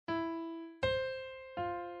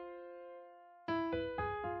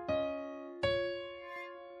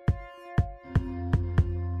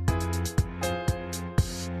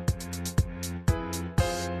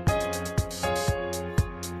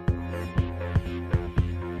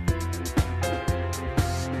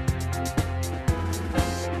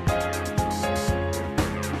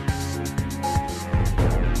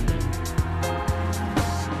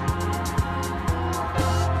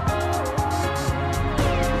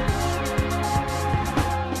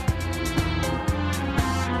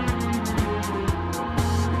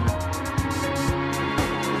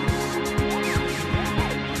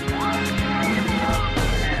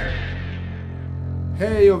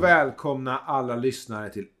Hej och välkomna alla lyssnare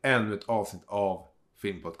till ännu ett avsnitt av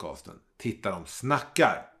filmpodcasten Titta de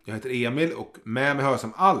snackar. Jag heter Emil och med mig har jag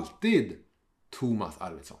som alltid Thomas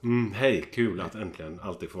Arvidsson. Hej, kul att äntligen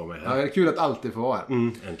alltid få vara med här. Ja, det är kul att alltid få vara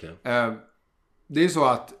här. Äntligen. Det är så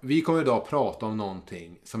att vi kommer idag prata om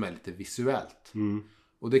någonting som är lite visuellt.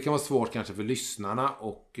 Och det kan vara svårt kanske för lyssnarna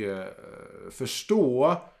och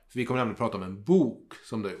förstå. För vi kommer nämligen prata om en bok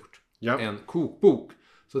som du har gjort. Ja. En kokbok.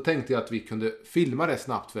 Så tänkte jag att vi kunde filma det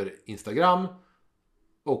snabbt för Instagram.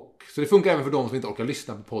 Och, så det funkar även för de som inte orkar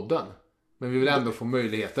lyssna på podden. Men vi vill ändå få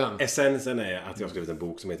möjligheten. Essensen är att jag har skrivit en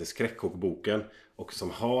bok som heter Skräckkokboken. Och som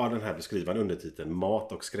har den här beskrivande undertiteln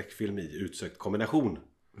Mat och skräckfilm i utsökt kombination.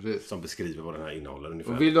 Precis. Som beskriver vad den här innehåller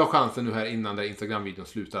ungefär. Och vill du ha chansen nu här innan den Instagram-videon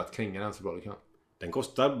slutar att kränga den så bra du kan. Den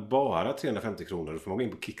kostar bara 350 kronor. Du får man gå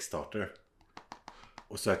in på Kickstarter.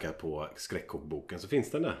 Och söka på Skräckkokboken så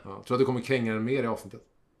finns den där. Ja, jag tror att du kommer kränga den mer i avsnittet.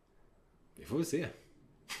 Vi får väl se.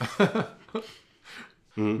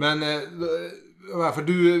 Men för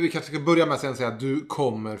vi kanske ska börja med att säga att du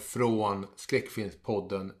kommer från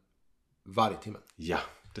skräckfilmspodden Vargtimmen. Ja,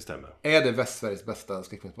 det stämmer. Är det Västsveriges bästa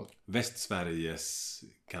skräckfilmspodd? Västsveriges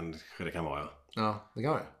kanske det kan vara, ja. Ja, det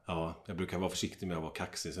kan vara det. Ja, jag brukar vara försiktig med att vara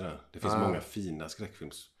kaxig sådär. Det finns många fina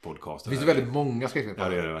skräckfilmspodcaster. Det finns ju väldigt många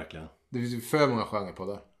skräckfilmspoddar. Ja, det gör det verkligen. Det finns ju för många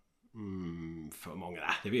genrepoddar. För många?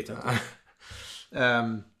 Nej, det vet jag inte.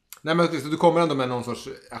 Nej, men du kommer ändå med någon sorts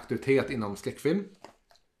aktivitet inom skräckfilm.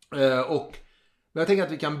 Och jag tänker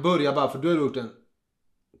att vi kan börja bara för du har gjort en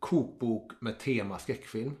kokbok med tema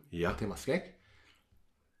skräckfilm. Ja. Tema skräck.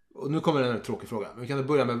 Och nu kommer en tråkig fråga. Men vi kan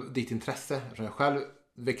börja med ditt intresse. Eftersom jag själv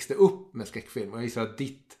växte upp med skräckfilm. Och jag gissar att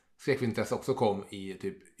ditt skräckfilmintresse också kom i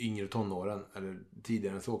typ yngre tonåren. Eller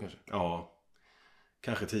tidigare än så kanske. Ja,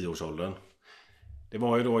 kanske 10-årsåldern. Det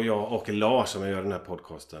var ju då jag och Lars som jag gör den här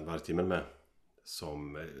podcasten Vargtimmen med.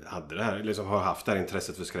 Som hade det här, eller som har haft det här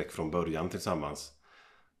intresset för skräck från början tillsammans.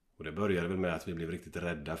 Och det började väl med att vi blev riktigt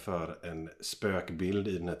rädda för en spökbild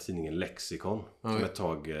i den här tidningen Lexikon. Som ett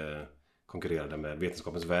tag konkurrerade med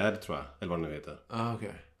Vetenskapens Värld tror jag. Eller vad det nu heter.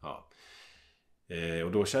 Okej. Ja.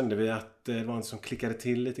 Och då kände vi att det var en som klickade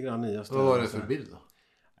till lite grann i oss. Vad var det för bild då?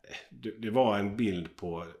 Det var en bild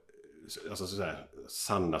på alltså sådär,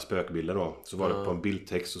 sanna spökbilder då. Så var det på en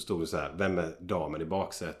bildtext så stod det så här: vem är damen i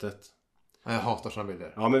baksätet? Jag hatar sådana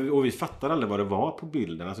bilder. Ja, men och vi fattade aldrig vad det var på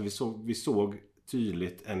bilden. Alltså vi såg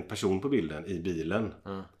tydligt en person på bilden i bilen.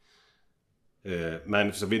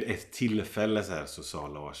 Men så vid ett tillfälle så här så sa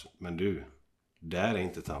Lars: men du, där är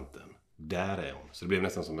inte tanten. Där är hon. Så det blev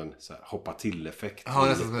nästan som en så här, hoppa till effekt. Ja,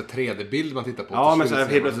 nästan som en 3D-bild man tittar på. Ja, men så här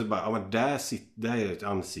helt plötsligt bara, ja men där är ett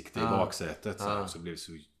ansikte i baksätet. Så blev vi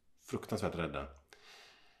så fruktansvärt rädda.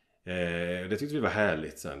 Det tyckte vi var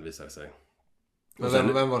härligt sen, visade det sig.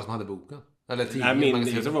 Men vem var det som hade boken? Eller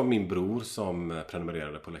nej, det var min bror som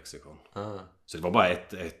prenumererade på Lexikon. Så det var bara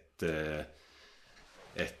ett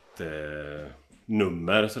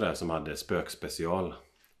nummer sådär som hade spökspecial.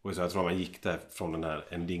 Och så jag tror man gick där från den här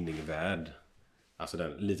En Ding Ding Värld. Alltså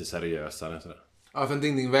den lite seriösare sådär. Ja, för En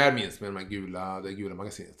Ding Ding Värld minns med det gula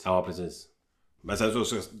magasinet. Ja, precis. Men sen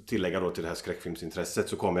så tillägga då till det här skräckfilmsintresset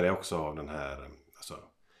så kommer det också av den här alltså,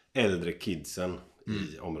 äldre kidsen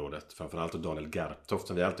i området. Framförallt och Daniel Garptoft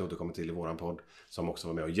som vi alltid återkommer till i våran podd. Som också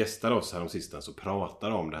var med och gästade oss här om sistens och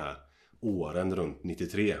pratade om det här åren runt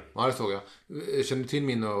 93. Ja, det såg jag. Känner du till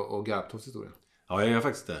min och Garptofts historia? Ja, jag gör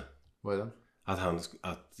faktiskt det. Vad är den?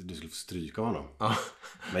 Att du skulle få stryka av honom. Ja.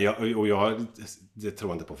 Men jag det tror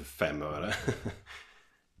jag inte på för 5 öre.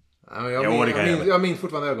 Ja, men jag minns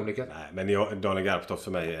fortfarande ögonblicket. Nej, men Daniel Garptoft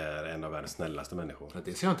för mig är en av världens snällaste människor.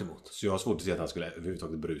 Det ser jag inte emot. Så jag har svårt att se att han skulle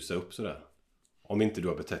överhuvudtaget brusa upp sådär. Om inte du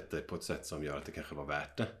har betett dig på ett sätt som gör att det kanske var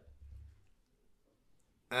värt det.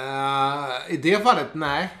 I det fallet,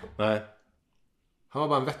 nej. Nej. Han var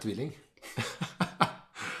bara en vettvilling.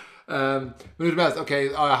 Men hur som helst,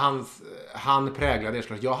 okej, han präglade det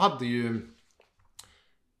såklart. Jag hade ju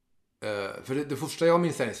för det första jag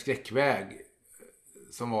minns är en skräckväg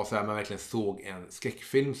som var så här man verkligen såg en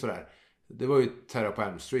skräckfilm så där. Det var ju Terror på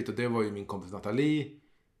Elm Street. Och det var ju min kompis Nathalie.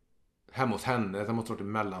 Hemma hos henne. Det måste ha varit i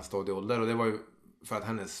mellanstadieålder. Och det var ju för att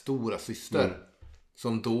hennes stora syster.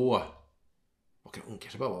 Som då. Hon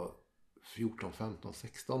kanske bara var 14, 15,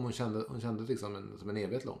 16. Hon kände liksom som en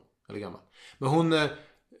evighet lång. Eller gammal. Men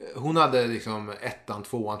hon hade liksom 1:an, 2:an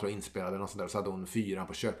tror jag inspelade. Och så hade hon 4:an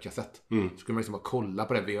på köpkassett. Så skulle man liksom bara kolla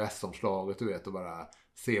på det VHS-omslaget du vet. Och bara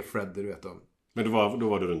se Freddy du vet. Men då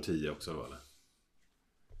var du runt 10 också då eller?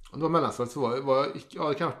 Om det var mellanstadiet så var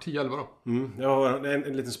jag kanske 10-11 då. Ja,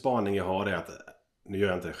 en liten spaning jag har är att, nu gör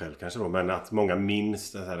jag inte det själv kanske då, men att många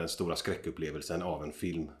minns den stora skräckupplevelsen av en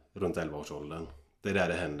film runt 11-årsåldern. Det är där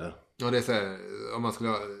det händer. Ja, det är så här, om man skulle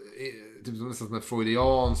ha typ som en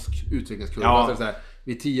freudiansk utvecklingskurva. Så är det så här,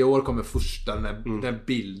 vid 10 år kommer första den här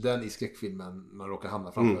bilden i skräckfilmen man råkar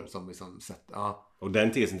hamna framför. Som liksom sett, ja. Och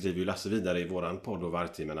den tesen driver ju Lasse vidare i våran podd och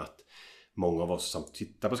Vargtimmen att många av oss som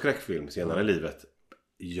tittar på skräckfilm senare i livet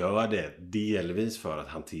gör det delvis för att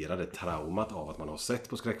hantera det traumat av att man har sett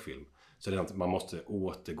på skräckfilm. Så det är att man måste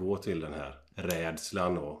återgå till den här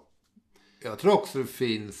rädslan och... Jag tror också det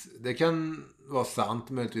finns, det kan vara sant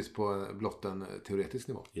möjligtvis på blott en teoretisk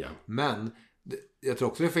nivå. Ja. Men jag tror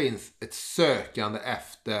också det finns ett sökande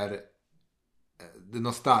efter det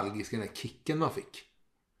nostalgiska, den här kicken man fick.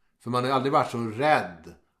 För man har aldrig varit så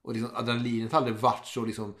rädd och liksom, adrenalinet har aldrig varit så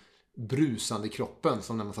liksom brusande i kroppen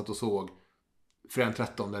som när man satt och såg Fredag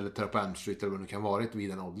 13 eller Terror på Elm Street eller vad det kan ha varit vid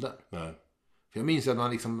den åldern. Nej. För jag minns att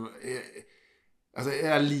man liksom alltså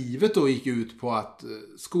livet då gick ut på att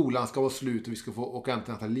skolan ska vara slut och vi ska få åka hem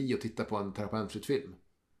till Nathalie och titta på en Terror på Elm Street-film.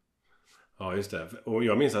 Ja, just det. Och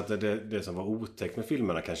jag minns att det som var otäckt med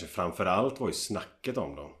filmerna kanske framförallt var ju snacket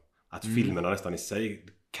om dem. Att filmerna nästan i sig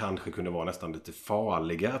kanske kunde vara nästan lite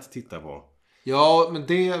farliga att titta på. Ja, men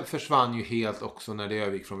det försvann ju helt också när det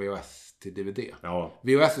övergick från VHS till DVD. Ja.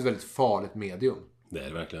 VHS är ett väldigt farligt medium. Det är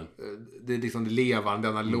det verkligen. Det är liksom det levande,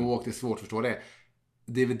 analogt, det är svårt att förstå det.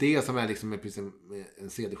 DVD som är liksom en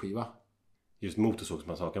CD-skiva. Just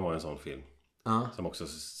Motorsågsmassakern var en sån film. Uh. Som också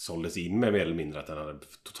såldes in med mer eller mindre att den hade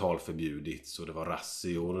totalt förbjudits. Och det var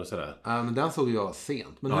razzior och sådär. Men den såg jag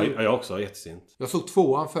sent. Men ja, jag också, jättesent. Jag såg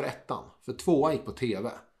 2:an för 1:an. För 2:an gick på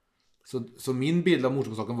TV. Så min bild av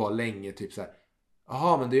Motorsågsmassakern var länge typ så här.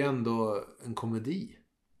 Jaha, men det är ändå en komedi.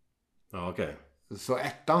 Ja, okej. Så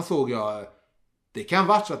 1:an såg jag. Det kan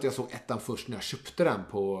vara så att jag såg 1:an först när jag köpte den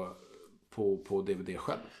på DVD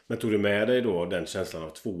själv. Men tog du med dig då den känslan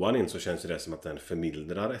av 2:an in, så känns det som att den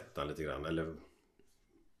förmildrar 1:an lite grann, eller?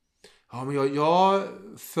 Ja, men jag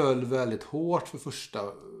föll väldigt hårt för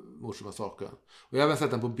första Motorsågsmassakern. Och jag har även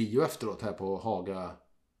sett den på bio efteråt här på Haga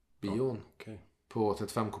bion. Ja, okay. På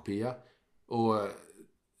 35-kopia. Och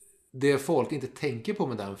det folk inte tänker på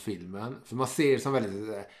med den filmen, för man ser det som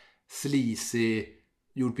väldigt sleazy,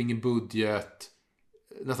 gjord på ingen budget,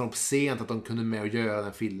 nästan sent att de kunde med och göra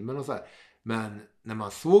den filmen och så här. Men när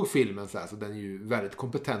man såg filmen så här, så den är ju väldigt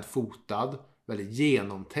kompetent fotad, väldigt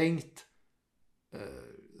genomtänkt.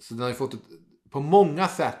 Så den har ju fått på många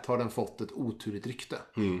sätt har den fått ett oturligt rykte.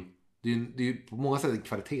 Det är ju på många sätt en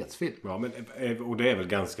kvalitetsfilm. Ja, men, och det är väl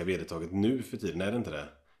ganska vedertaget nu för tiden, är det inte det?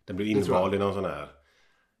 Den blir invald i någon sån här,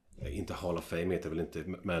 inte Hall of Fame heter väl inte,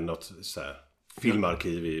 men något så här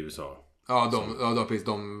filmarkiv i USA. Ja, precis.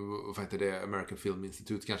 Vad heter det? American Film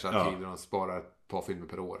Institute kanske arkiv där de sparar ett par filmer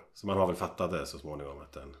per år. Så man har väl fattat det så småningom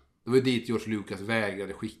att den... Det var dit George Lucas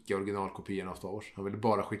vägrade skicka originalkopiorna av Star Wars. Han ville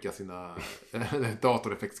bara skicka sina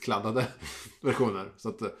datoreffektskladdade versioner. Så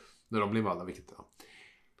att när de blev valda, vilket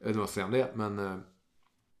jag vet inte vad jag säger om det.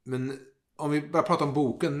 Men om vi bara pratar om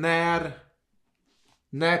boken.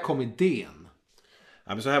 När kom idén?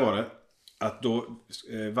 Ja, men så här var det. Att då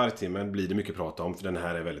Vargtimmen blir det mycket prat om, för den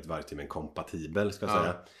här är väldigt Vargtimmen kompatibel, ska jag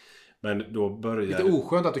säga. Men då börjar... Lite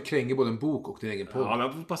oskönt att du kränger både en bok och din egen podd. Ja, men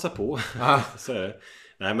jag får passa på. Så är det.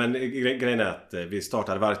 Nej, men grejen är att vi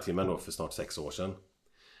startade Vargtimmen då för snart 6 år sedan.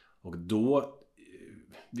 Och då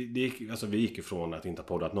vi gick ifrån att inte ha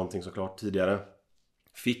poddat någonting såklart tidigare.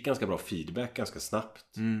 Fick ganska bra feedback ganska snabbt.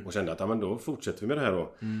 Och kände att men då fortsätter vi med det här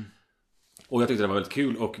då. Och jag tyckte det var väldigt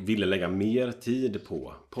kul och ville lägga mer tid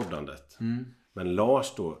på poddandet. Men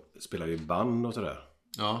Lars då spelar ju band och sådär.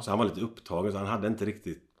 Ja. Så han var lite upptagen, så han hade inte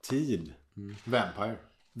riktigt tid.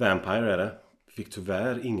 Vampire är det. Fick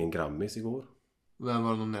tyvärr ingen Grammis igår. Vem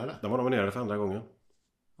var nominerade? De var nominerade för andra gången.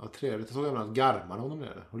 Ja, trevligt. Jag såg även att Garmarna var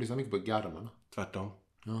nominerade. Och lyssnade mycket på Garmarna. Tvärtom.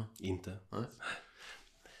 Ja. Inte.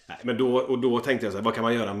 Nej, men då tänkte jag så här, vad kan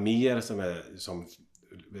man göra mer som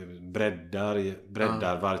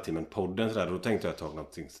breddar Vargtimmen-podden så där. Då tänkte jag ta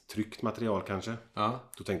något tryckt material kanske. Ja.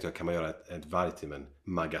 Då tänkte jag, kan man göra ett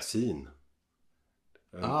Vargtimmen-magasin?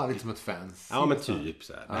 Lite som ett fans. Ja, men typ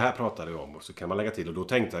så här. Det här pratade jag om och så kan man lägga till. Och då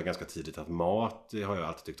tänkte jag ganska tidigt att mat, det har jag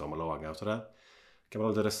alltid tyckt om att laga och sådär. Kan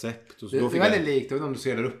man ha lite recept. Och så Det då är fick väldigt likt, jag vet inte om du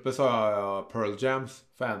ser där uppe så har jag Pearl Jams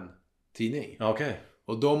fan-tidning. Ja, okej.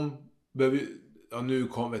 Och de behöver ju,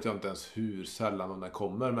 vet jag inte ens hur sällan de där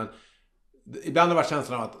kommer, men ibland har det varit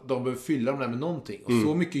känslan av att de behöver fylla dem där med någonting. Och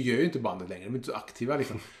så mycket gör ju inte bandet längre, de är inte så aktiva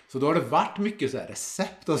liksom. Så då har det varit mycket så här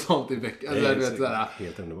recept och sånt i veckan. Det är vet, så här,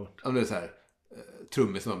 helt underbart. om det är så här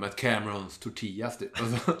trummis med Camerons tortillas typ.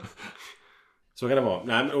 Alltså. Så kan det vara.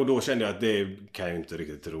 Nej, och då kände jag att det kan jag inte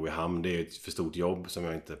riktigt ro i hamn. Det är ett för stort jobb som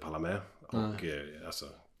jag inte pallar med. Och alltså,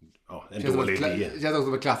 ja, en dålig idé. Det känns också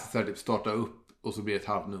som ett klassiskt här, typ starta upp och så blir det ett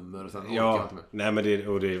halvt nummer och sen nej, men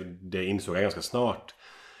det insåg jag ganska snart.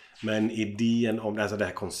 Men idén om alltså det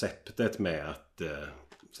här konceptet med att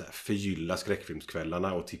så här, förgylla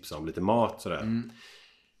skräckfilmskvällarna och tipsa om lite mat sådär.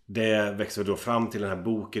 Det växte då fram till den här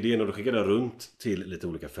bokidén och då skickade jag runt till lite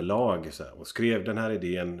olika förlag så här, och skrev den här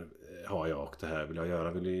idén har jag och det här vill jag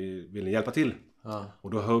göra, vill ni hjälpa till?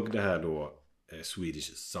 Och då högg det här då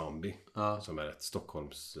Swedish Zombie som är ett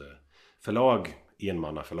Stockholms förlag,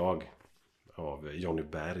 enmannaförlag av Johnny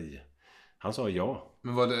Berg. Han sa ja.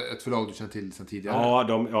 Men var det ett förlag du kände till sedan tidigare?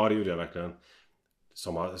 Ja, det gjorde jag verkligen.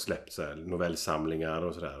 Som har släppt så här, novellsamlingar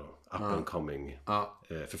och sådär. Up and coming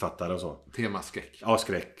författare och så. Temaskräck. Ja,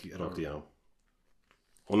 skräck rakt igenom.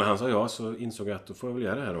 Och när han sa ja så insåg jag att då får jag väl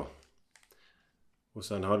göra det här då. Och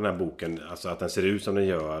sen har den här boken, alltså att den ser ut som den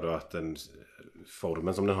gör och att den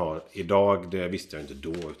formen som den har idag, det visste jag inte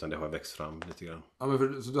då utan det har växt fram lite grann. Ja,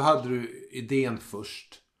 men så då hade du idén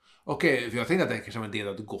först. Okej, för jag tänkte att det kanske var en del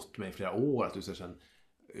att du gått med i flera år. Att du så sen,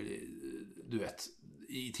 du vet,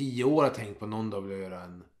 i 10 år har tänkt på någon dag vill jag göra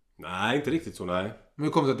en... Nej, inte riktigt så, nej. Men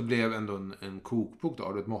hur kom det att det blev ändå en kokbok då?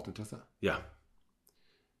 Har du ett matintresse? Ja.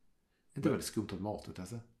 Det är inte väldigt skumt att ha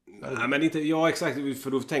matintresse. Nej, men inte, ja exakt,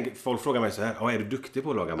 för då tänker folk frågar mig så här, är du duktig på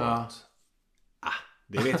att laga mat?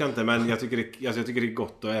 Det vet jag inte, men jag tycker det är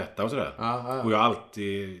gott att äta och sådär. Och jag har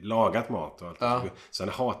alltid lagat mat och allt. Sen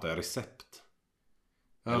hatar jag recept.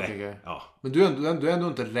 Okay. Ja. Men du är ändå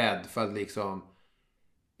inte rädd för att liksom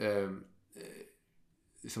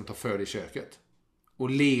ta för dig i köket. Och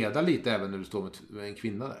leda lite även när du står med en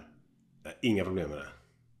kvinna där. Inga problem med det.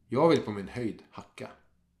 Jag vill på min höjd hacka.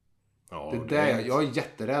 Ja, det är jag är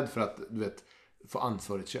jätterädd för att få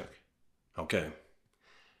ansvar i ett kök. Okej.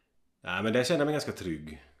 Nej, men det känner jag mig ganska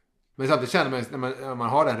trygg. Men samtidigt känner man när man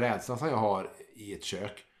har den rädslan som jag har i ett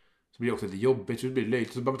kök, så blir det också lite jobbigt, så det blir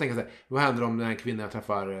löjligt. Så börjar man tänka så här, vad händer om den här kvinnan jag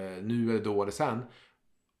träffar nu eller då eller sen,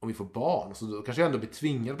 om vi får barn, så då kanske jag ändå blir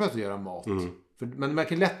tvingad på att göra mat. Men man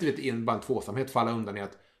kan lätt i en bara tvåsamhet falla undan i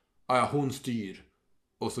att hon styr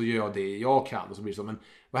och så gör jag det jag kan och så blir det så. Men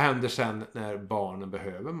vad händer sen när barnen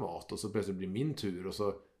behöver mat och så plötsligt blir min tur och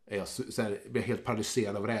så är jag blir helt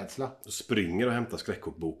paralyserad av rädsla. Du springer och hämtar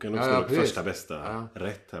skräckokboken och står första bästa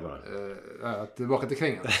rätt här bara. Tillbaka till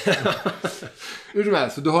krängan. Hur som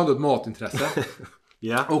helst, så du har ändå ett matintresse.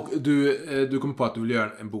 Ja. Och du kommer på att du vill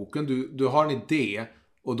göra en boken. Du har en idé.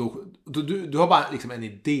 Och du har bara liksom en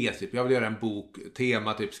idé typ. Jag vill göra en bok,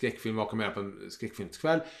 tema typ skräckfilm. Vad kan man göra på en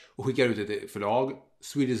skräckfilmskväll? Och skickar ut ett förlag.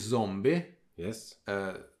 Swedish Zombie. Yes.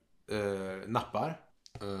 Nappar.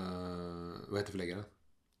 Vad heter förläggaren?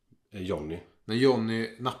 Johnny. När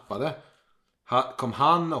Johnny nappade, kom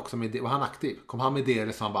han också med det? Var han aktiv? Kom han med det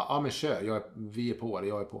eller så han bara, men kör, vi är på det,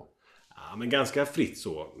 jag är på. Ja, men ganska fritt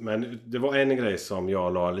så. Men det var en grej som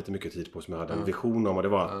jag la lite mycket tid på som jag hade en vision om. Och det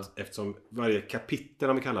var att eftersom varje kapitel,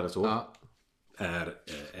 om vi kallar det så, är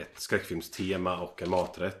ett skräckfilmstema och en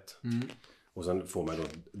maträtt. Och sen får man då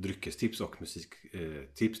dryckestips och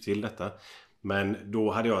musiktips till detta. Men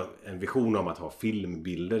då hade jag en vision om att ha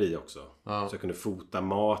filmbilder i också. Så jag kunde fota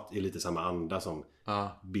mat i lite samma anda som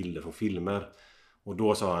bilder från filmer. Och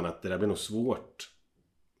då sa han att det där blir nog svårt.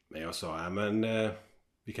 Men jag sa,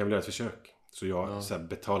 vi kan väl göra ett försök. Så jag så här,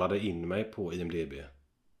 betalade in mig på IMDb.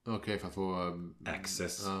 Okej, för att få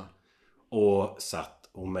access. Och satt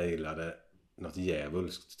och mejlade något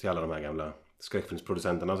djävulskt till alla de här gamla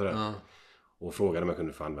skräckfilmsproducenterna och sådär. Och frågade om jag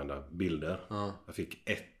kunde få använda bilder. Jag fick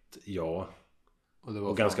 1 ja.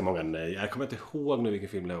 Och ganska många nej. Jag kommer inte ihåg nu vilken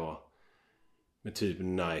film det var. Med typ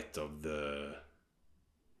Night of the...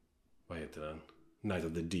 Vad heter den? Night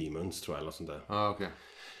of the Demons tror jag. Eller sånt där. Okej.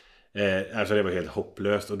 Alltså det var helt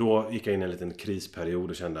hopplöst. Och då gick jag in i en liten krisperiod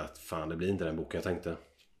och kände att fan, det blir inte den boken jag tänkte.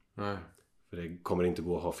 Nej. För det kommer inte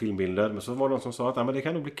gå att ha filmbilder. Men så var det någon som sa att men det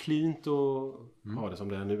kan nog bli klint och ha det som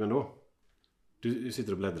det är nu ändå. Du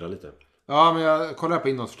sitter och bläddrar lite. Ja, men jag kollar på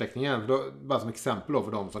innehållsförteckningen. Bara som exempel då,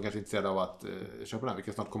 för de som kanske är intresserade av att köpa den. Vi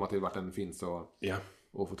kan snart komma till vart den finns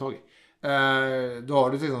och få tag i. Då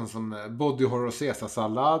har du till exempel som body horror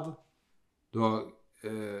caesarsallad. Du har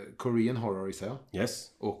Korean horror i sig.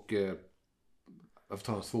 Yes. Och jag får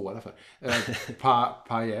ta de svåra för.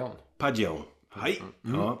 Paeon. Pajeon. Hej.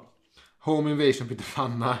 Ja. Home Invasion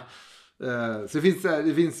pyttipanna. Så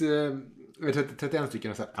det finns 31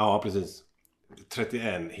 stycken. Ja, precis.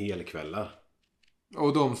 31 helkvällar.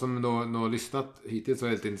 Och de som då har lyssnat hittills och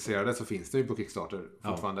är helt intresserade, så finns det ju på Kickstarter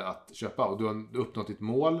fortfarande att köpa. Och du har uppnått ditt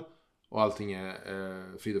mål och allting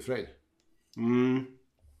är frid och fröjd.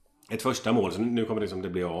 Ett första mål, så nu kommer det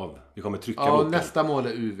bli av. Vi kommer trycka boken. Nästa mål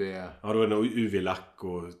är UV. Ja, då är det nog UV-lack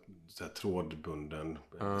och så här trådbunden.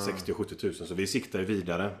 60 och 70 000. Så vi siktar ju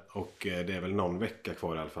vidare. Och det är väl någon vecka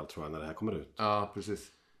kvar i alla fall, tror jag, när det här kommer ut. Ja,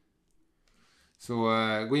 precis. Så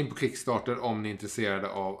gå in på Kickstarter om ni är intresserade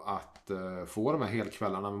av att få de här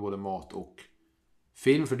helkvällarna med både mat och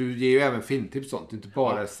film. För du ger ju även filmtips och sånt. Inte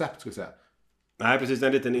bara recept, ska jag säga. Nej, precis.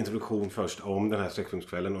 En liten introduktion först om den här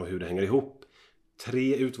skräckfilmskvällen och hur det hänger ihop.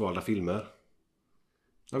 3 utvalda filmer.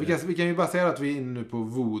 Ja, vi kan ju bara säga att vi är inne nu på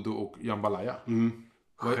Voodoo och Jambalaya.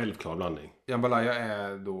 Självklar blandning. Jambalaya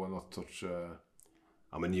är då något sorts...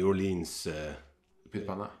 Ja, men New Orleans...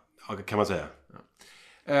 pyttipanna. Ja, kan man säga.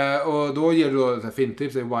 Ja. Och då ger du då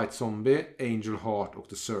filmtips. Det är White Zombie, Angel Heart och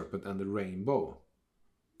The Serpent and the Rainbow.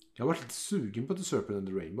 Jag har varit lite sugen på The Serpent and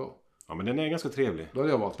the Rainbow. Ja, men den är ganska trevlig. Då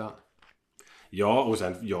hade jag valt den. Ja, och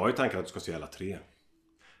sen jag har ju tanken att du ska se alla 3.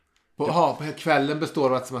 På kvällen består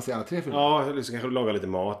av att man ser alla 3 filmer? Ja, du ska kanske laga lite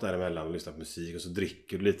mat däremellan och lyssna på musik. Och så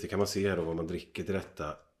dricker du lite. Kan man se då vad man dricker till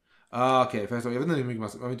detta? Okej. För jag vet inte hur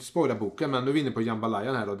mycket man vill inte spoila boken. Men du är inne på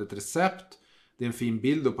Jambalaya här då. Det är ett recept. Det är en fin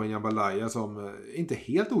bild då på en Jambalaya som inte är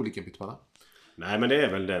helt olika en pyttipanna. Nej, men det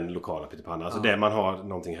är väl den lokala pyttipanna. Alltså där man har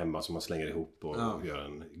någonting hemma som man slänger ihop och gör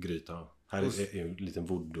en gryta. Här är en liten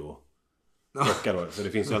voodoo. Då. Så det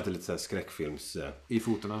finns ju alltid lite så här skräckfilms... I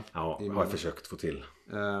fotorna. Ja, har jag försökt få till.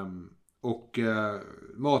 Och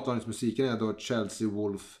matlagningsmusiken är då Chelsea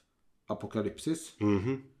Wolf Apocalypsis.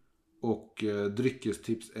 Och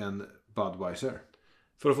dryckestips en Budweiser.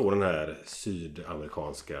 För att få den här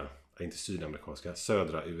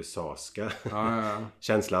södra USA-ska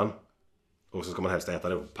känslan. Och så ska man helst äta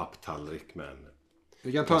det på papptallrik med en...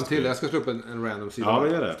 Vi kan ta en till. Jag ska slå upp en random sida. Ja,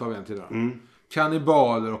 men gör det. Så tar vi en till då.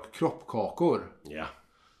 Kannibaler och kroppkakor. Ja.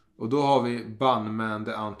 Och då har vi Bunman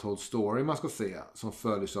The Untold Story man ska se. Som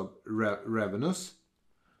följs av Ravenous.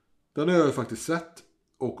 Den har jag ju faktiskt sett.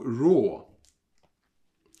 Och Raw.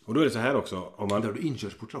 Och då är det så här också. Om man... Där har du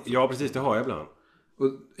inkörsportar också. Ja, precis. Det har jag ibland.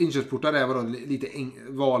 Och inkörsportar är då lite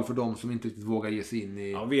val för dem som inte riktigt vågar ge sig in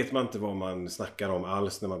i... Ja, vet man inte vad man snackar om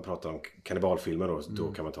alls när man pratar om kannibalfilmer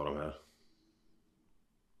då kan man ta de här.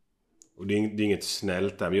 Och det är inget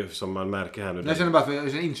snällt där som man märker här nu. Jag känner bara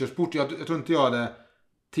för inkörsport. Jag tror inte jag hade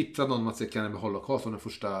tipsat någon om att se Cannibal Holocaust som den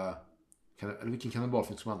första... Eller vilken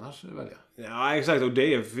kannibalfilm ska man annars välja? Ja, exakt. Och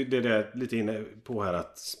det är lite inne på här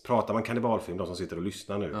att pratar man kannibalfilm, de som sitter och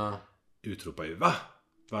lyssnar nu utropar ju va?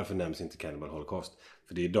 Varför nämns inte Cannibal Holocaust?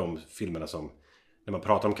 För det är de filmerna som när man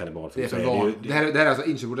pratar om kannibalfilm det är det här är alltså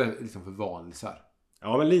inkörsporten liksom för vanlisar.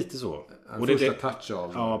 Ja, men lite så. Och första touch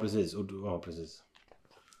av... Ja, precis.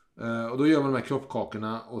 Och då gör man de här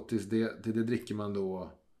kroppkakorna och till det dricker man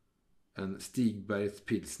då en Stigbergets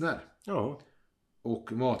pilsner. Ja.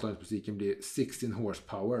 Och matlagningsmusiken blir 16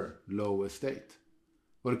 horsepower low estate.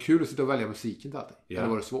 Var det kul att sitta och välja musiken till allting? Ja. Eller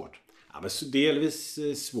var det svårt? Ja, men delvis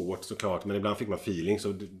svårt såklart. Men ibland fick man feeling.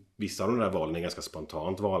 Så vissa av de där valen är ganska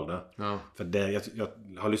spontant valda. Ja. För jag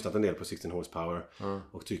har lyssnat en del på 16 horsepower. Ja.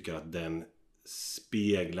 Och tycker att den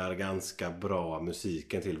speglar ganska bra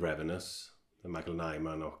musiken till Ravenous. Michael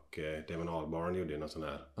Nyman och Damon Albarn gjorde någon sån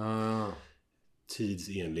här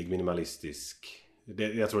tidsenlig, minimalistisk.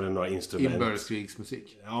 Jag tror det är några instrument.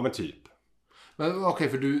 Inbördeskrigsmusik. Ja, men typ. Men okej,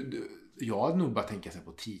 för jag hade nog bara tänka sig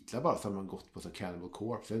på titlar bara så har man gått på så Cannibal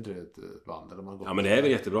Corpse. Är inte det ett band? Eller man gått men det är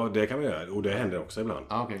väl jättebra. Det kan man göra. Och det händer också ibland.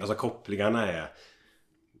 Okay. Alltså kopplingarna är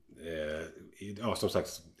som sagt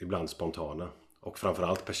ibland spontana. Och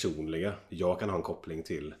framförallt personliga. Jag kan ha en koppling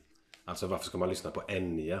till... Alltså varför ska man lyssna på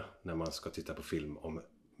Enya när man ska titta på film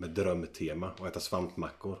med drömtema och äta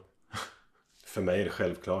svampmackor? För mig är det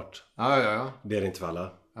självklart. Ja. Det är det inte för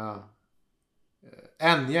alla. Ja.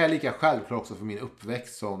 Enya är lika självklart också för min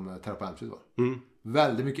uppväxt som Terapeut var.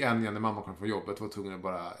 Väldigt mycket Enya när mamma kom från jobbet var tvungen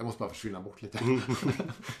att jag måste bara försvinna bort lite.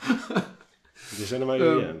 Det känner man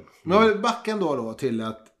ju igen. Men backen då till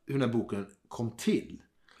hur den här boken kom till.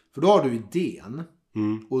 För då har du idén.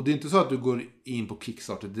 Och det är inte så att du går in på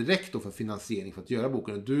Kickstarter direkt då för finansiering för att göra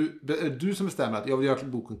boken. Är det du som bestämmer att jag vill göra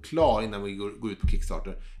boken klar innan vi går ut på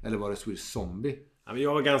Kickstarter? Eller var det Swedish Zombie? Ja, men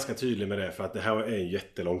jag var ganska tydlig med det för att det här är en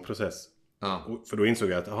jättelång process. Ja. För då insåg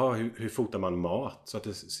jag att hur fotar man mat så att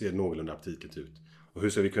det ser någorlunda aptitligt ut? Och hur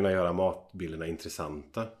ska vi kunna göra matbilderna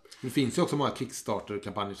intressanta? Det finns ju också många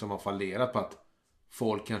Kickstarter-kampanjer som har fallerat på att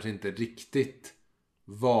folk kanske inte riktigt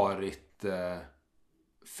varit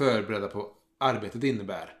förberedda på arbetet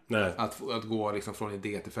innebär. Nej. Att gå liksom från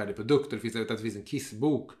idé till färdig produkt. Det finns en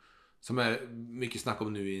Kiss-bok som är mycket snack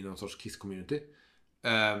om nu i någon sorts Kiss-community.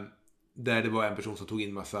 Där det var en person som tog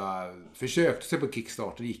in försökte sig på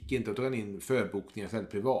Kickstarter, gick inte, och tog in förbokningar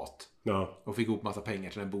istället privat. Ja. Och fick ihop massa pengar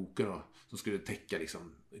till den boken då, som skulle täcka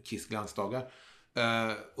liksom Kiss glansdagar.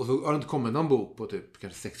 Och så har det inte kommit någon bok på typ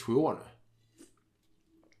kanske 6-7 år nu.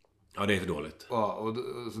 Ja, det är för dåligt. Ja, och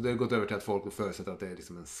så det har gått över till att folk förutsätter att det är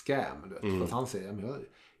liksom en scam. Du vet. Fast han säger,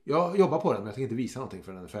 jag jobbar på den, men jag tänker inte visa någonting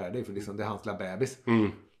för den är färdig. För liksom, det är hans lilla bebis.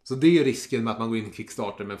 Så det är risken med att man går in i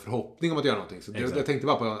Kickstarter med en förhoppning om att göra någonting. Så jag tänkte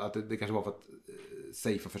bara på att det kanske var för att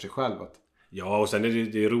safea för sig själv. Ja, och sen är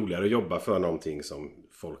det roligare att jobba för någonting som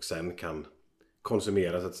folk sen kan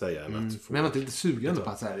konsumera så att säga. Än att få... Men är man inte lite sugen på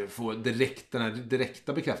att få den här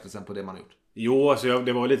direkta bekräftelsen på det man har gjort? Jo, alltså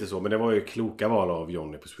det var lite så. Men det var ju kloka val av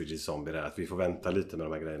Johnny på Swedish Zombie där. Att vi får vänta lite med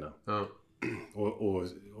de här grejerna. Ja.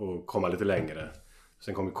 Och komma lite längre.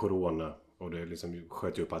 Sen kom ju corona. Och det liksom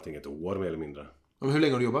sköt ju upp allting ett år mer eller mindre. Men hur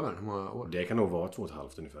länge har du jobbat med den? Hur många år? Det kan nog vara 2,5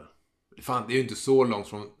 ungefär. Fan, det är ju inte så långt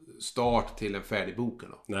från start till en färdig bok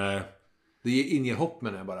då. Nej. Det inger hopp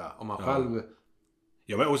med det bara. Om man själv...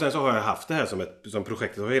 Ja, men, och sen så har jag haft det här som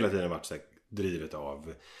projektet har hela tiden varit så här, drivet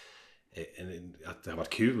av att det har varit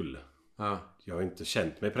kul. Ja. Jag har inte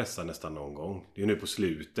känt mig pressad nästan någon gång. Det är ju nu på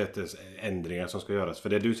slutet ändringar som ska göras. För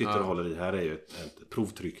det du sitter och håller i här är ju ett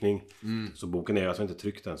provtryckning. Så boken är alltså inte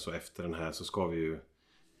tryckt än. Så efter den här så ska vi ju...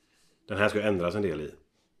 Den här ska ändras en del i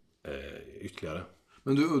ytterligare.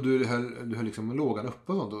 Men du höll liksom lågan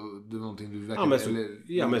uppe och sånt? Det är någonting du verkligen...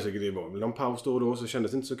 Men så det var någon paus då och då. Så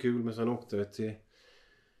kändes det inte så kul. Men sen åkte vi till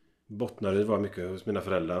Bottnaryd, var mycket hos mina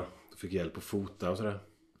föräldrar. Fick hjälp att fota och sådär.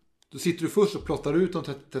 Då sitter du först och plottar ut de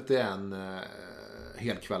 31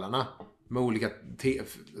 helkvällarna med olika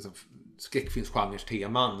skräckfilmsgenres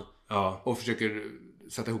teman. Ja. Och försöker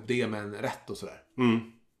sätta ihop det med en rätt och sådär.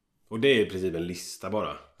 Och det är i princip en lista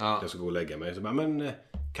bara. Ja. Jag ska gå och lägga mig. Så bara, men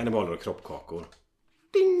kannibaler och kroppkakor.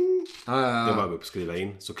 Ding! Ja. Det är bara att gå upp och skriva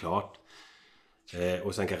in, såklart.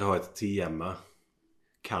 Och sen kanske ha ett tema.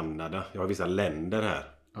 Kanada. Jag har vissa länder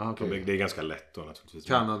här. Okay. Det är ganska lätt då naturligtvis.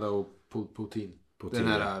 Kanada och Putin. Den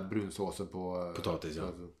här ja. brunsåsen på... Potatis,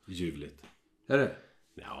 ja. Ljuvligt. Är det?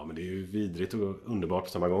 Ja, men det är ju vidrigt och underbart på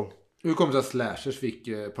samma gång. Hur kommer det att slashers fick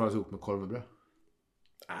paras ihop med korv med bröd?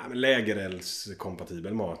 Men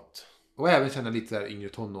lägerelds-kompatibel mat. Och även känna lite så här yngre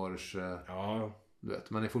tonårs... Ja. Du vet,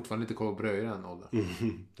 man är fortfarande lite korv och bröd i den åldern.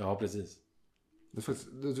 Ja, precis.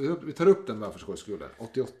 Vi tar upp den bara för skojs skull.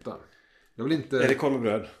 88. Jag vill inte... Är det korv med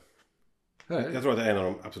bröd? Här. Jag tror att det är en av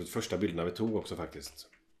de absolut första bilderna vi tog också faktiskt.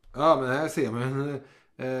 Ja, men här ser man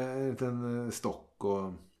en liten stock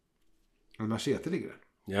och en machete ligger där.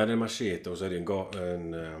 Ja, det är en machete och så är det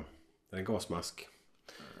en gasmask.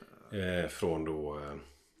 Från då...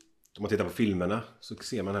 Om man tittar på filmerna så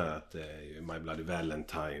ser man här att det är My Bloody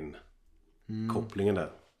Valentine kopplingen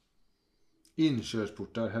där.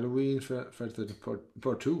 Inkörsportar. Halloween Friday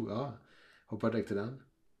Part 2. Ja. Hoppar direkt till den.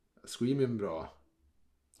 Scream är bra.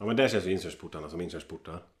 Ja, men där känns ju inkörsportarna som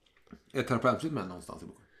inkörsportar. Är terapeutligt med någonstans i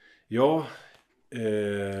boken? Ja.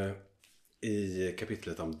 I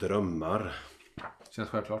kapitlet om drömmar. Känns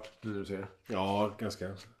självklart nu när du säger det. Ja, ganska.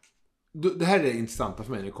 Det här är det intressanta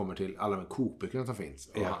för mig när det kommer till alla de kokböckerna som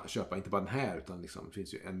finns. Och köpa inte bara den här utan liksom, det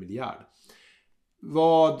finns ju 1 miljard.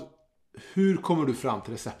 Hur kommer du fram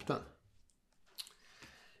till recepten?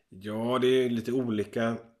 Ja, det är lite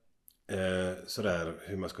olika sådär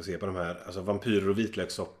hur man ska se på de här. Alltså vampyrer och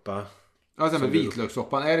vitlökssoppa. Ja, men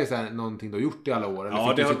vitlökssoppan, är det så här någonting du har gjort i alla år? Eller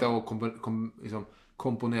ja, fick du sitta och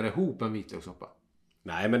komponera ihop en vitlökssoppa?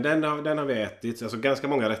 Nej, men den har vi ätit. Alltså ganska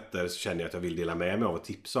många rätter så känner jag att jag vill dela med mig av och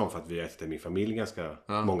tipsa om. För att vi har ätit i min familj ganska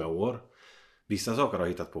många år. Vissa saker har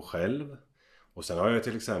jag hittat på själv. Och sen har jag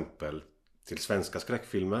till exempel till svenska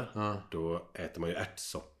skräckfilmer. Då äter man ju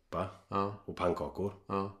ärtsoppa och pannkakor.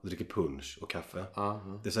 Och dricker punch och kaffe.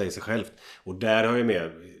 Det säger sig självt. Och där har jag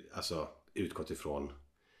mer utgått ifrån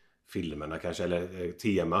filmerna kanske. Eller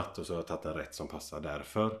temat. Och så har jag tagit en rätt som passar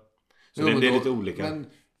därför. Så det är lite olika.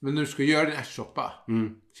 Men när du ska göra din ärtsoppa.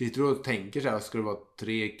 Sitter du och tänker så här. Ska det vara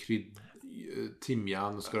 3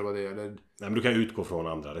 timjan? Och ska det vara det? Eller? Nej, men du kan utgå från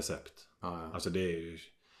andra recept. Ja. Alltså det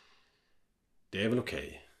är väl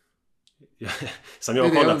okej. Som jag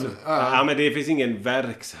har kollat. Men det finns ingen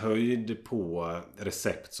verkshöjd på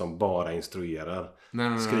recept som bara instruerar.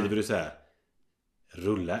 Nej. Skriver du så här: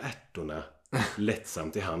 rulla ärtorna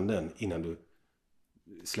lättsamt i handen innan du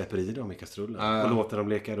släpper i dem i kastrullen och låter dem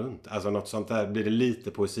leka runt. Alltså något sånt där. Blir det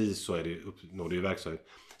lite poesi så är det uppnår du ju verkshöjd.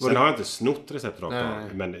 Sen har jag inte snott recept rakt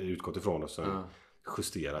av, men utgått ifrån och så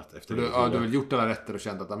justerat efter det. Du har väl gjort alla rätter och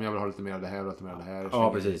känt att jag vill ha lite mer av det här och lite mer av det här.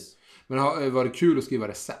 Ja, precis. Men var det kul att skriva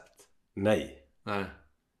recept? Nej.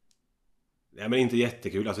 Nej, men inte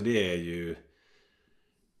jättekul. Alltså det är ju...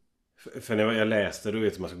 För när jag läste, du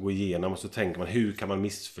vet, man ska gå igenom och så tänker man, hur kan man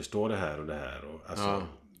missförstå det här och det här? Och, alltså,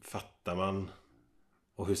 fattar man?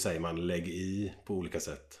 Och hur säger man lägg i på olika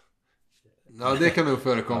sätt? Ja, det kan nog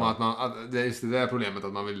förekomma att det är just det där problemet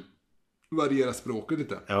att man vill variera språket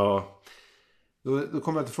lite. Ja. Då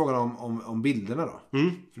kommer jag till frågan om bilderna då.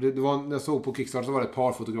 För det var, när jag såg på Kickstarter så var det ett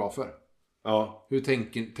par fotografer. Ja. Hur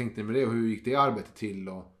tänkte ni med det och hur gick det arbetet till?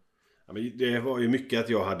 Ja, men det var ju mycket att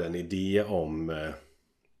jag hade en idé om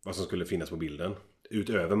vad som skulle finnas på bilden.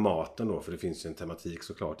 Utöver maten då, för det finns ju en tematik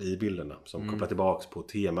såklart i bilderna som kopplar tillbaks på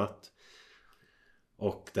temat.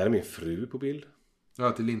 Och där är min fru på bild.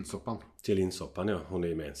 Ja, till linssoppan. Till linssoppan, ja. Hon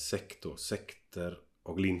är med i en sekt då. Sekter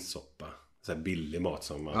och linssoppa. Så här billig mat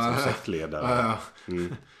som sektledare.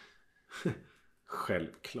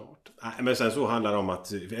 Självklart. Men sen så handlar det om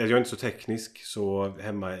att jag är inte så teknisk, så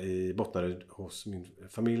hemma i Bottnaryd hos min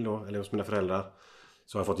familj då, eller hos mina föräldrar,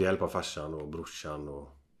 så har jag fått hjälp av farsan och brorsan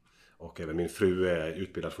och även min fru är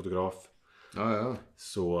utbildad fotograf. Ja.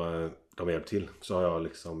 Så de har hjälpt till. Så har jag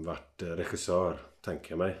liksom varit regissör,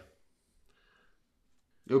 tänker jag mig.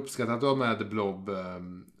 Jag uppskattar att du har med The Blob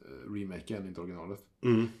remaken, inte originalet.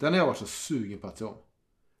 Den har jag varit så sugen på att se om.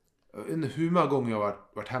 Hur många gånger jag har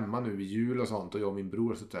varit hemma nu vid jul och sånt, och jag och min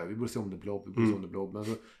bror så där, vi borde se om The Blob, men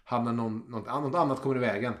så hamnar något annat kommer i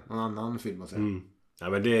vägen, någon annan film och så. Ja,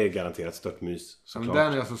 men det är garanterat störtmys, såklart.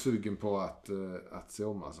 Den är jag så sugen på att se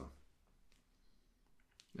om alltså.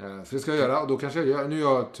 Så det ska jag göra, och då kanske jag gör. Nu är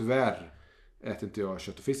jag tyvärr äter inte jag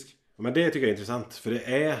kött och fisk. Men det tycker jag är intressant, för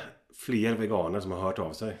det är fler veganer som har hört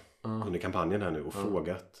av sig under kampanjen här nu och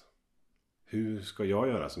frågat, hur ska jag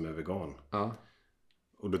göra som är vegan?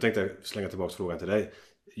 Och då tänkte jag slänga tillbaka frågan till dig.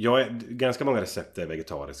 Ganska många recept är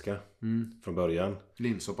vegetariska från början.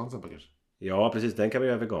 Linssoppan till exempel kanske? Ja, precis. Den kan vi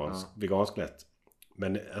göra vegansk lätt.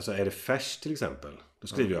 Men alltså, är det färs till exempel, då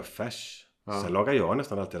skriver jag färs. Sen lagar jag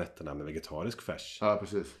nästan alltid rätterna med vegetarisk färs. Ja,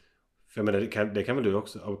 precis. För jag menar, det kan väl du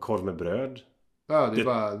också? Av korv med bröd? Ja, det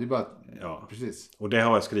är bara ja. Precis. Och det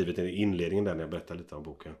har jag skrivit i inledningen där när jag berättar lite om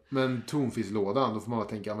boken. Men tonfisklådan, då får man bara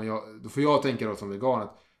tänka, då får jag tänka då som vegan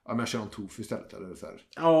att men jag kör en tofu istället eller så här.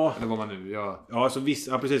 Ja. Eller vad man nu gör. Ja, så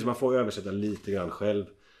precis, man får översätta lite grann själv.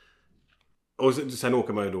 Och sen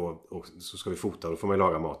åker man ju då och så ska vi fota, då får man ju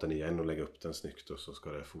laga maten igen och lägga upp den snyggt och så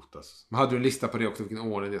ska det fotas. Men hade du en lista på det också,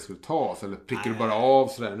 vilken ordning det skulle tas? Eller prickar du bara av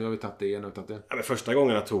sådär, nu har vi tagit det, nu har vi tagit det? Ja, men första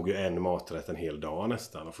gången jag tog ju en maträtt en hel dag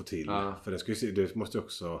nästan att få till. För det måste ju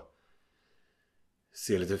också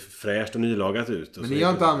se lite fräscht och nylagat ut. Och men ni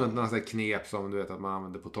har inte använt några sådär knep som du vet att man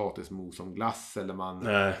använder potatismos som glass eller man...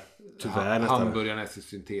 Nej, tyvärr nästan. Hamburgarna är så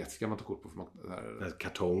syntetiska, man tar kort på för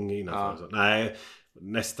kartong innanför. Nej,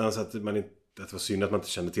 nästan så att man inte... Det var synd att man inte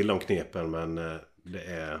kände till de knepen, men det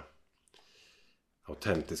är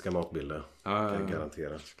autentiska matbilder. Kan jag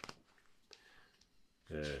garantera.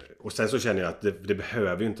 Och sen så känner jag att det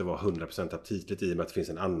behöver ju inte vara 100% aptitligt i och med att det finns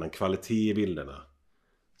en annan kvalitet i bilderna.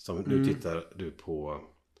 Som nu tittar du på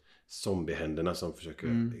zombiehänderna som försöker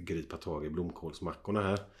gripa tag i blomkålsmackorna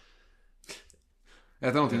här.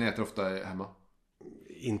 Äter någonting ni äter ofta hemma?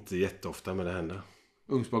 Inte jätteofta, men det händer.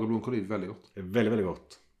 Ugnsbakad blomkål är väldigt gott. Det är väldigt, väldigt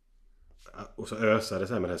gott. Och så ösar det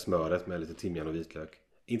så här med det här smöret med lite timjan och vitlök.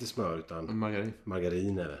 Inte smör utan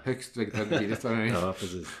margarin är det. Högst vegetariskt margarin. Ja,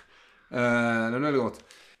 precis. Det är väldigt gott.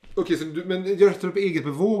 Okej, så men gör du upp eget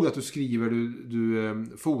bevåg att du skriver,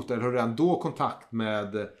 du fotar, eller har du redan då kontakt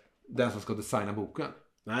med den som ska designa boken?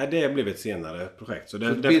 Nej, det blev ett senare projekt. Så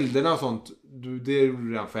bilderna och sånt, det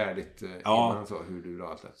är redan färdigt innan så, hur du la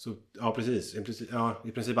allt det? Så, ja, precis.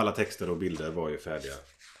 I princip alla texter och bilder var ju färdiga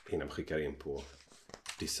innan man skickar in på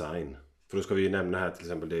design. För då ska vi ju nämna här till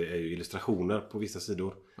exempel, det är ju illustrationer på vissa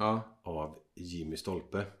sidor av Jimmy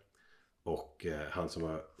Stolpe. Och han som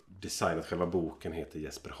har designat själva boken heter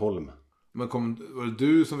Jesper Holm. Men var det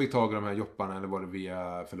du som fick tag i de här jobbarna eller var det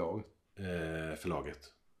via förlaget? Förlaget.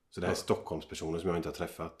 Så det här är Stockholmspersoner som jag inte har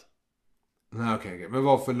träffat. Nej, okej. Men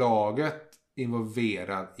var förlaget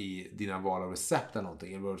involverad i dina val av recept eller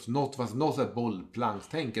någonting? Eller var det något sånt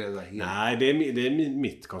bollplank-tänk? Nej, det är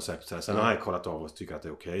mitt koncept. Så här. Sen har jag kollat av och tycker att det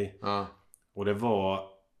är okej. Och det var...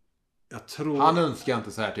 Jag tror... Han önskar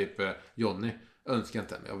inte så här typ... Johnny önskar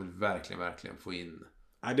inte, men jag vill verkligen få in...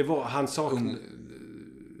 Nej, det var... Han saknade...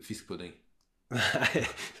 Fiskpudding.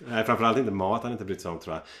 Nej, framförallt inte mat han inte brytt sig om,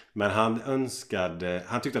 tror jag. Men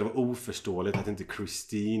han tyckte det var oförståeligt att inte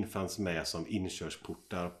Christine fanns med som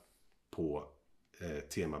inkörsportar på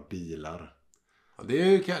tema bilar. Ja,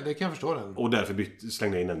 det kan jag förstå den. Och därför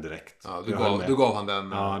slängde jag in den direkt. Ja, du gav han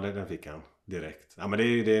den. Ja, den fick han direkt. Ja, men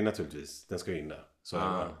det är naturligtvis, den ska in där. Så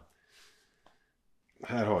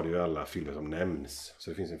här har du ju alla filmer som nämns. Så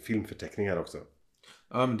det finns en filmförteckning här också.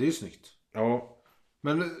 Ja, men det är ju snyggt. Ja.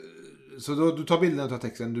 Men så då, du tar bilden och tar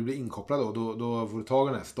texten, du blir inkopplad då får du tag i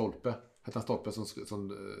den här Stolpe. Hette han Stolpe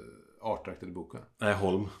som artdirectade boken? Nej,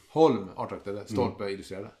 Holm artdirectade, Stolpe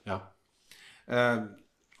illustrerade. Ja.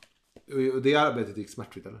 Och det arbetet gick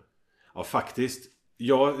smärtfritt, eller? Ja, faktiskt.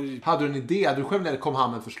 Hade du en idé? Hade du själv när det kom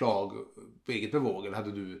han med förslag på eget bevåg? Eller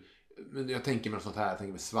hade du... Men jag tänker med något sånt här. Jag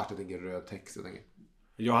tänker med svart, jag tänker röd text.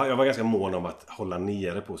 Jag var ganska mån om att hålla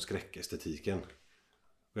nere på skräckestetiken.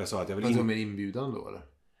 Och jag sa att jag vill... Var det mer inbjudan då, eller?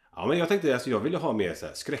 Ja, men jag tänkte jag ville ha med så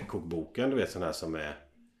här, skräckkokboken. Du vet, sån här som är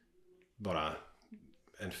bara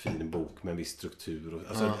en fin bok med en viss struktur.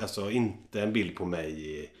 Alltså inte en bild på mig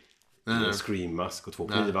i en screammask och 2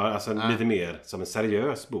 knivar. Alltså lite mer som en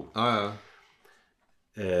seriös bok. Ja.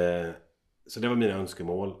 Så det var mina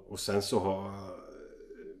önskemål. Och sen så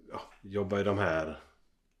jobbar ju de här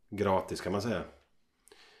gratis, kan man säga.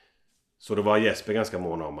 Så då var Jesper ganska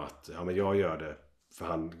mån om att men jag gör det.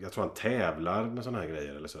 För jag tror han tävlar med såna här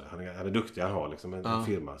grejer. Eller så. Han är duktig, han har liksom en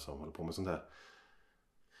firma som håller på med sånt här.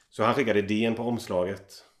 Så han skickade idén på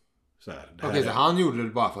omslaget. Så han gjorde det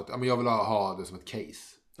bara för att jag vill ha det som ett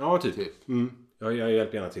case. Ja, typ. Jag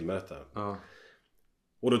hjälper gärna till med detta. Ja.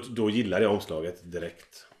 Och då gillade jag omslaget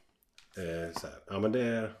direkt.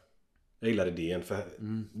 Jag gillar idén. För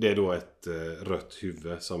det är då ett rött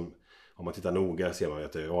huvud som, om man tittar noga ser man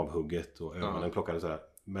att det är avhugget och ögonen plockade sådär.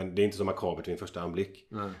 Men det är inte så makabert vid en första anblick.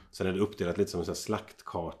 Sen är det uppdelat lite som en sån här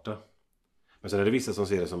slaktkarta. Men sen är det vissa som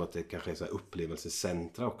ser det som att det kanske är så här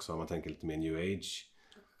upplevelsecentra också. Om man tänker lite mer new age.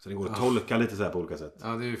 Så det går att tolka lite så här på olika sätt. Ja,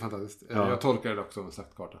 det är ju fantastiskt. Jag tolkar det också som en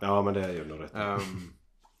slaktkarta. Ja, men det gör nog rätt.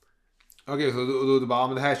 Okej, så då bara,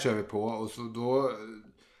 men det här kör vi på. Och så då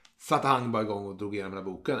satte han bara igång och drog igenom den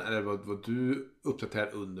här boken. Eller vad du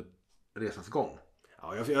uppdaterade under resans gång?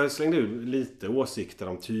 Ja, jag slängde ut lite åsikter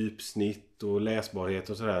om typsnitt och läsbarhet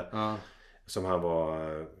och sådär. Ja. Som han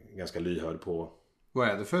var ganska lyhörd på. Vad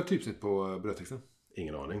är det för typsnitt på brödtexten?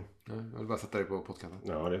 Ingen aning. Ja, jag vill bara sätta dig på podcasten.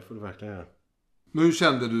 Ja, det får du verkligen göra. Men hur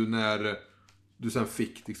kände du när du sen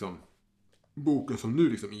fick liksom boken som nu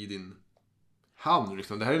liksom i din hand?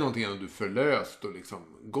 Liksom? Det här är någonting som du förlöst och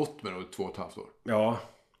liksom gått med då 2,5 år. Ja,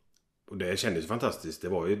 och det kändes fantastiskt. Det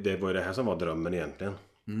var ju det här som var drömmen egentligen.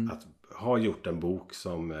 Att ha gjort en bok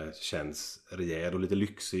som känns rejäl och lite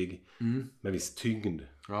lyxig. Med viss tyngd.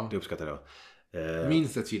 Ja. Det uppskattar jag.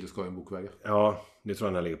 Minst 1 kilo ska en bok väga. Ja, det tror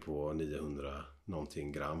jag den ligger på 900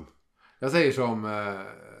 någonting gram. Jag säger som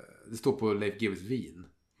det står på Leif GW:s vin.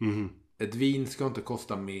 Ett vin ska inte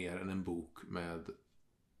kosta mer än en bok med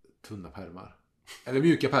tunna pärmar. Eller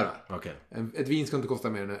mjuka pärmar. Okay. Ett vin ska inte kosta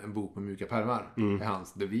mer än en bok med mjuka pärmar. Det är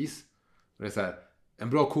hans devis. Och det är så här, en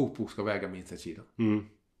bra kokbok ska väga minst 1 kilo.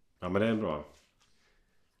 Ja, men det är bra.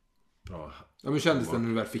 Ja, men kändes det när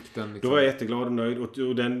du väl fick den? Liksom? Då var jag jätteglad och nöjd.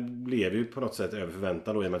 Och den blev ju på något sätt över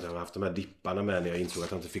förväntan då, i och med att jag har haft de här dipparna med när jag insåg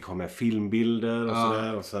att jag inte fick ha med filmbilder och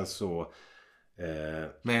sådär. Och sen så...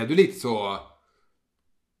 Men är du lite så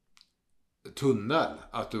tunnel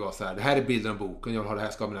att du var så här, det här är bilden av boken, jag vill ha det här,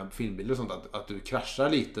 ska med filmbilder och sånt, att du kraschar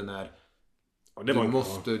lite när du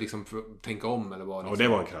måste liksom tänka om eller vad? Ja, det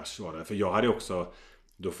var en krasch var det. För jag hade också,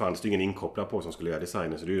 då fanns det ingen inkopplad på som skulle göra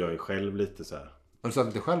designen, så du gör ju själv lite så här. Har du satt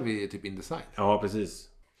lite själv i typ InDesign? Ja, precis.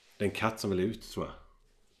 Det är en katt som vill ut, tror jag.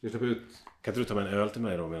 Du släpper ut. Kan inte du ta med en öl till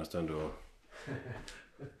mig då medan du ändå...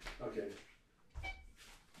 Okej.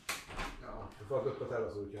 Ja, du får öppet här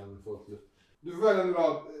så du kan få ett... Du får välja om du vill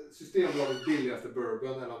ha Systembolagets billigaste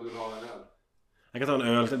bourbon eller om du vill ha en öl. Jag kan ta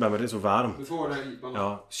en öl till men det är så varmt. Du får den här IPAn.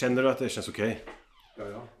 Ja, känner du att det känns okej?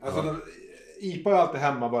 Ja. Alltså IPA är alltid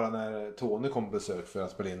hemma bara när Tony kommer på besök för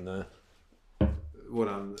att spela in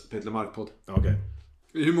våran Peter Mark-podd. Okej.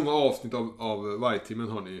 Hur många avsnitt av Vargtimmen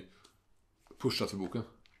har ni pushat för boken?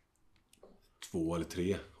 2 eller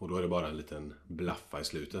 3. Och då är det bara en liten blaffa i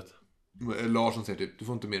slutet. Larsson säger typ, du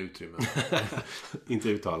får inte mer utrymme. Inte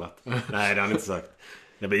uttalat. Nej, det har han inte sagt.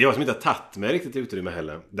 Det är jag som inte har tagit mig riktigt utrymme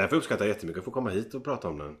heller. Därför uppskattar jag jättemycket att få komma hit och prata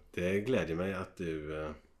om den. Det glädjer mig att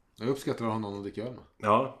du... Jag uppskattar att ha någon att dricka öl med.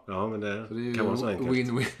 Ja, men det kan vara så enkelt.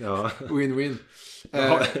 Win-win. Ja. Win-win.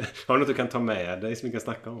 Har du något du kan ta med dig som vi kan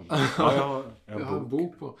snacka om? Ja, jag har en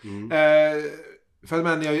bok på. För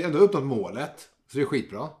men jag har ändå uppnått målet. Så det är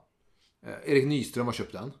skitbra. Erik Nyström har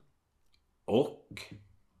köpt den. Och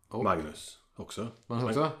Magnus. Också.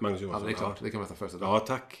 Magnus också? Magnus Johansson. Ja, det är klart. Det kan man nästan förutsätta. Ja,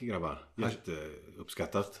 tack grabbar.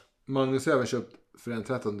 Jätteuppskattat. Magnus har även köpt för en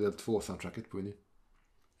 13 del 2 soundtracket på vinyl.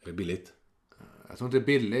 Är det billigt? Jag tror inte det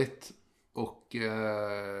är billigt. Och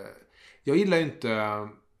jag gillar ju inte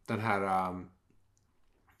den här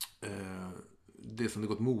det som det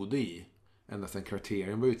gått mode i. Ända sedan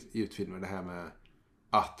Criterion var utfilmade. Det här med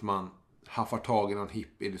att man haffar tag i någon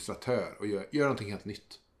hipp illustratör och gör någonting helt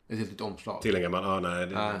nytt. Ett helt nytt omslag. Till en gammal, nej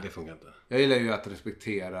det funkar inte. Jag gillar ju att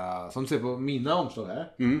respektera, som du ser på mina omslag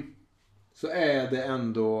här. Så är det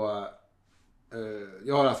ändå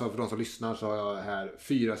jag har alltså, för de som lyssnar, så har jag här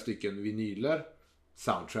 4 stycken vinyler.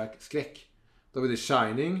 Soundtrack, skräck. Då har vi The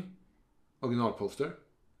Shining, originalposter.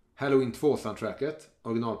 Halloween 2-soundtracket,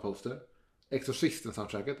 originalposter. Exorcisten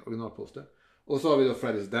soundtracket, originalposter. Och så har vi då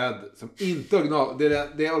Freddy's Dead, som inte original,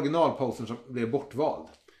 det är originalpostern som blev bortvald.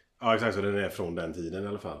 Ja, exakt, så den är från den tiden i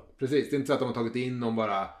alla fall. Precis, det är inte så att de har tagit in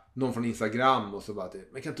någon från Instagram och så bara,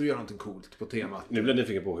 men kan inte du göra någonting coolt på temat? Nu blir jag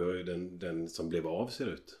nyfiken på hur den som blev av ser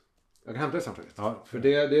ut. Jag kan hämta det soundtracket. Ja. För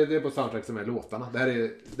det är på soundtrack som är låtarna. Det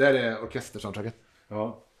här är orkestersoundtracket.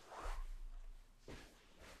 Ja.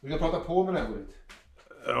 Du kan prata på med det här ordet.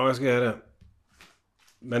 Ja, jag ska göra det.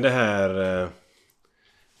 Men det här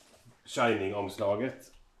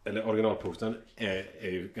Shining-omslaget, eller originalposten, är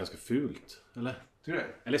ju ganska fult, eller? Tror du det?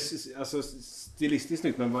 Eller alltså stilistiskt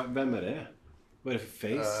nytt, men vem är det? Vad är det för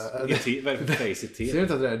face? Vad är det för face i Ser te? du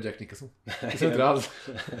inte att det är Jack Nicholson? Det ser inte alls.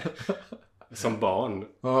 Som barn,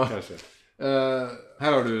 Ja. kanske.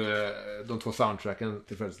 Här har du de 2 soundtracken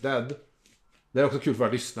till Freddy's Dead. Det är också kul för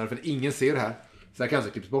våra lyssnare, för ingen ser det här. Så här kan det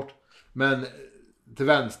klippas bort. Men till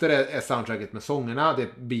vänster är soundtracket med sångerna. Det är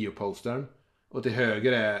biopostern. Och till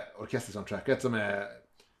höger är orkestersoundtracket som är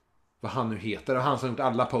vad han nu heter. Han som har gjort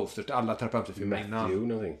alla posters till alla terapeutfilmer innan. Matthew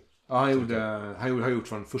någonting. Ja, han har gjort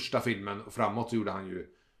från första filmen och framåt, så gjorde han ju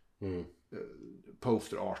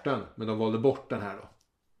posterarten. Men de valde bort den här då.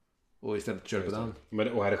 Och istället körde på den.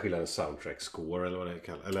 Men, och här är skillnaden soundtrack score eller vad det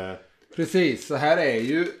kallas. Eller... Precis, så här är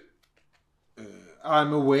ju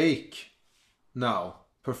I'm Awake Now,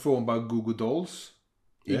 performed by Goo Goo Dolls.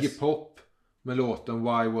 Iggy Pop med låten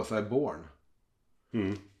Why Was I Born.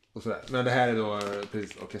 Och sådär. Men det här är då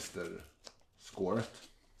precis orkesterscoret.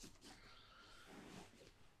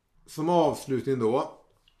 Som avslutning då.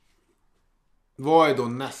 Vad är då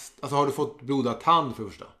alltså har du fått blodad tand för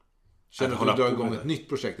första? Känner du att du drar igång ett nytt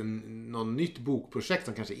projekt? Någon nytt bokprojekt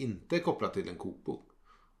som kanske inte är kopplat till en kokbok?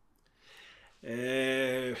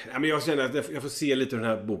 Men jag känner att jag får se lite hur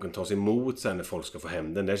den här boken tas emot sen när folk ska få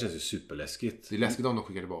hem den. Det känns ju superläskigt. Det är läskigt om de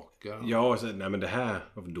skickar tillbaka. Ja, så, nej men det här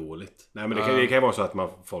var för dåligt. Nej men det kan ju vara så att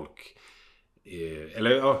folk...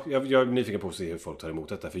 eller ja, jag är nyfiken på att se hur folk tar emot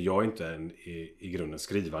detta. För jag är inte en i grunden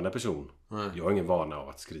skrivande person. Nej. Jag har ingen vana av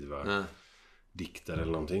att skriva dikter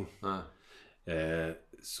eller någonting.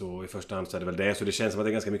 Så i första hand så är det väl det. Så det känns som att det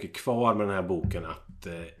är ganska mycket kvar med den här boken att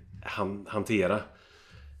hantera.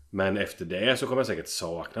 Men efter det så kommer jag säkert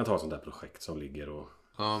sakna att ha ett sånt där projekt som ligger och...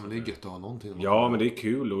 Ja, men det är gött att ha någonting. Ja, men det är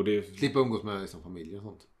kul och det... Slippa umgås med liksom, familj och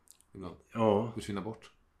sånt. Ibland. Ja. Försvinna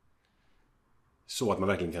bort. Så att man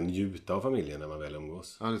verkligen kan njuta av familjen när man väl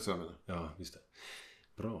umgås. Ja, det är så jag menar. Ja, just det.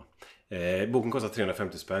 Bra. Boken kostar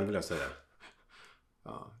 350 spänn vill jag säga.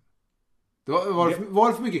 Ja. Var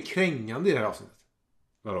det för mycket krängande i det här avsnittet?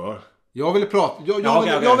 Vadå? Jag ville prata,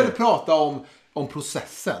 jag ville prata om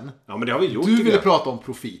processen. Ja, men det har vi gjort. Du ville prata om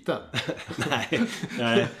profiten.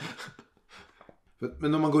 Nej.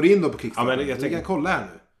 Men om man går in då på Kickstarter. Ja, men jag kan kolla här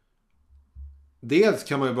nu. Dels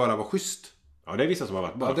kan man ju bara vara schysst. Ja, det är vissa som har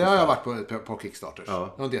varit bara. Ja, det har jag varit på Kickstarters. Ja.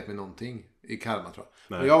 Jag har inte gett mig någonting i karma, tror jag.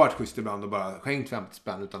 Nej. Men jag har varit schysst ibland och bara skänkt 50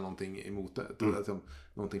 spänn utan någonting emot det. Liksom,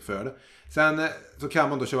 någonting för det. Sen så kan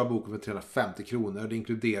man då köpa boken för 350 kronor. Det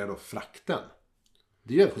inkluderar då frakten.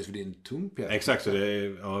 Det är ju schysst för det är en tung pjäs. Exakt, så det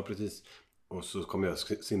är, ja precis. Och så kommer jag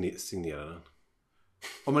signera den.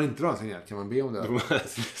 Om man inte har en signal kan man be om det.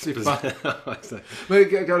 Slippa. Ja, exakt. Men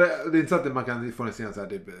det är inte så att man kan få en signal så här,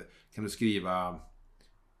 typ, kan du skriva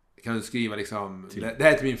liksom det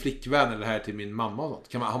här är till min flickvän eller det här är till min mamma och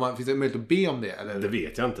sånt. Finns det möjlighet att be om det? Eller? Det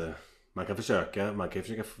vet jag inte. Man kan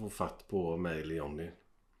försöka få fatt på mail i Johnny.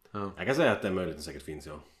 Ja. Jag kan säga att den möjligheten säkert finns,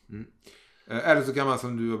 ja. Eller så kan man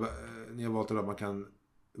som ni har valt att man kan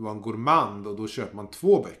vara en gourmand och då köper man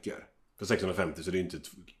 2 böcker. För 650 så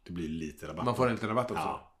det blir lite rabatt. Man får en liten rabatt också.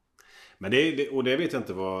 Ja. Men det vet jag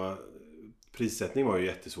inte vad... Prissättning var ju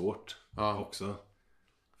jättesvårt också.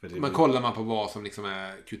 Men kollar man på vad som liksom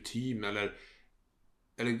är kutym eller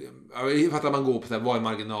jag fattar att man går på så här, vad är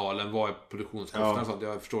marginalen, vad är produktionskostnaden och sånt.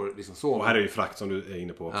 Jag förstår liksom så. Och här är ju frakt som du är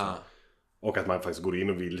inne på också. Ja. Och att man faktiskt går in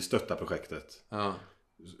och vill stötta projektet. Ja.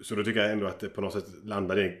 Så då tycker jag ändå att det på något sätt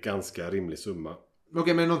landar i en ganska rimlig summa.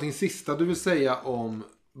 Okej, men någonting sista du vill säga om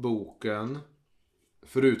boken?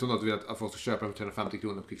 Förutom då att du vill att folk ska köpa den för 350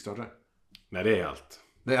 kronor på Kickstarter. Nej, det är allt.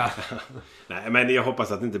 Det är Nej, men jag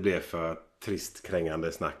hoppas att det inte blev för trist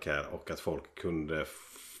krängande snack här. Och att folk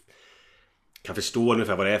kan förstå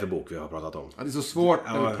ungefär vad det är för bok vi har pratat om. Ja, det är så svårt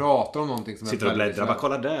när vi pratar om någonting som sitter och bläddrar. Bara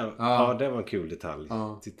kolla där. Ja, det var en kul detalj.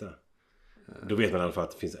 Ja. Titta. Då vet man i alla fall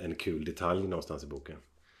att det finns en kul detalj någonstans i boken.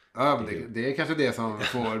 Ja, men det är kanske det som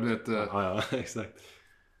får ja, exakt.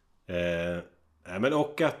 Men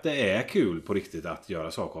och att det är kul på riktigt att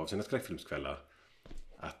göra saker av sina skräckfilmskvällar.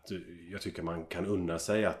 Att jag tycker man kan unna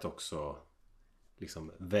sig att också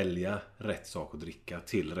liksom välja rätt sak att dricka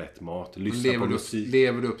till rätt mat. Lyssna på musik.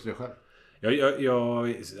 Lever du upp till det själv?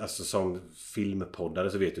 Jag alltså som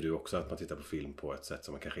filmpoddare så vet du också att man tittar på film på ett sätt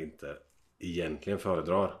som man kanske inte egentligen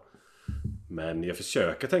föredrar. Men jag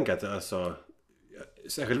försöker tänka att alltså,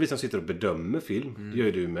 särskilt vi som sitter och bedömer film, det gör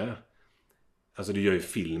ju du med. Alltså du gör ju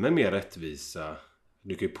filmen mer rättvisa.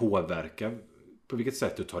 Du kan ju påverka på vilket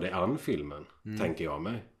sätt du tar dig an filmen, tänker jag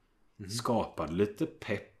mig. Skapar lite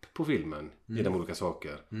pepp på filmen genom olika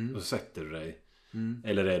saker. Och så sätter du dig.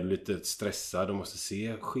 Eller är du lite stressad och måste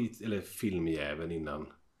se skit eller filmjäveln innan.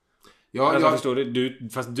 Ja, alltså, förstår du?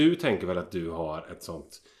 Fast du tänker väl att du har ett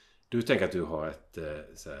sånt... Du tänker att du har ett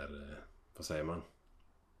så här, vad säger man?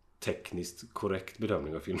 Tekniskt korrekt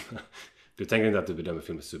bedömning av filmen. Du tänker inte att du bedömer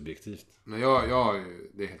filmen subjektivt. Men det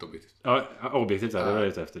är helt objektivt. Ja, objektivt är det jag är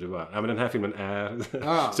ute efter. Du bara, ja men den här filmen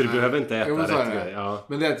är... så du behöver inte äta rätt grej. Ja.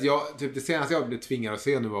 Men det senaste jag blev tvingad att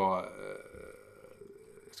se nu var...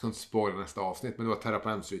 jag ska inte spoila nästa avsnitt, men det var Terror på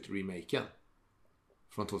Elm Street remaken.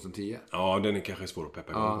 Från 2010. Ja, den är kanske svår att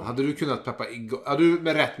peppa igång. Ja, hade du kunnat peppa igång... Hade du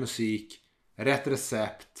med rätt musik, rätt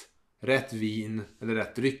recept, rätt vin eller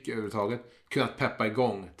rätt dryck överhuvudtaget kunnat peppa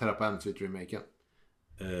igång Terror på Elm Street remaken?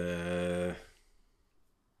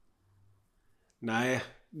 Nej,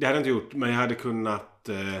 det hade jag inte gjort. Men jag hade kunnat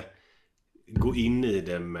gå in i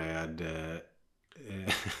det med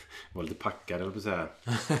var lite packad eller på att säga.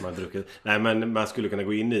 Man druckit. Nej, men man skulle kunna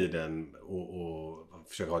gå in i den och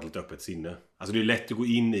försöka ha ett lite öppet sinne. Alltså det är lätt att gå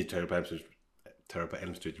in i Terror på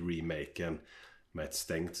Elm Street remaken med ett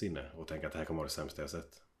stängt sinne och tänka att det här kommer vara det sämsta jag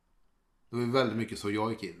sett. Det var väldigt mycket så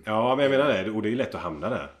jag gick in. Ja, men jag menar det. Och det är ju lätt att hamna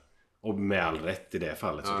där. Och med all rätt i det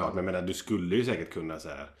fallet såklart. Men jag menar, du skulle ju säkert kunna så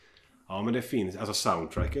här. Ja, men det finns... Alltså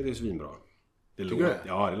soundtracket är ju svinbra. Tycker du?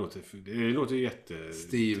 Ja, det låter ju jätte...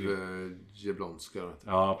 Steve Jablonska.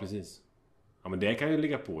 Ja, precis. Ja, men det kan ju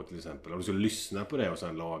ligga på till exempel. Om du skulle lyssna på det och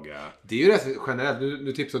sen laga... Det är ju rätt generellt.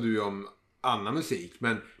 Nu tipsar du ju om annan musik.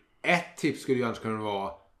 Men ett tips skulle ju annars kunna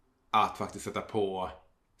vara att faktiskt sätta på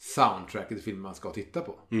soundtracket i filmen man ska titta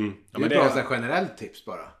på. Ja, det är ett bra så här generellt tips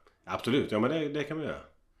bara. Absolut, ja men det kan vi göra.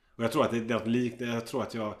 Och jag tror att det är något likt. Jag tror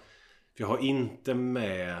att jag har inte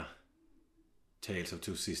med Tales of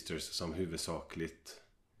Two Sisters som huvudsakligt.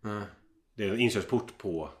 Det är en inkörsport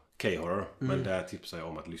på K-horror. Men där tipsar jag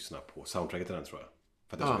om att lyssna på soundtracket till den, tror jag.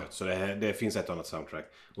 För att det är så gött. Så det finns ett annat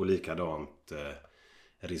soundtrack. Och likadant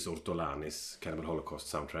Riz Ortolanis Cannibal Holocaust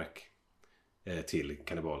soundtrack till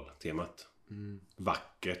kannibal-temat.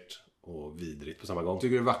 Vackert och vidrigt på samma gång.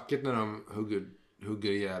 Tycker du det är vackert när de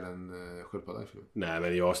hugger ihjäl en sköldpadda i filmen? Nej,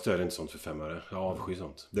 men jag stöder inte sånt för 5 öre. Jag avskyr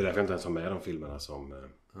sånt. Det är därför jag inte ens har med de filmerna som...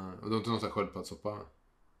 Och du har inte någon sån här sköldpaddsoppa?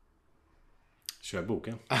 Köp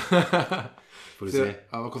boken. Får du se.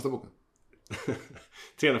 Ja, vad kostar boken?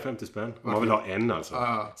 350 spänn. Om man vill ha en alltså.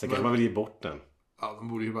 Sen kanske man vill ge bort den. Ja, de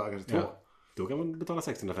borde ju bara kanske 2. Ja. Då kan man betala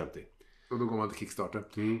 650. Och då går man till Kickstarter.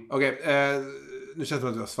 Okej, nu känns det som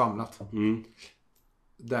att vi har svamlat.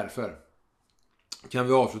 Därför kan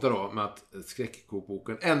vi avsluta då med att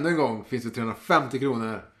skräckkokboken ännu en gång finns för 350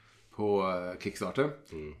 kronor på Kickstarter.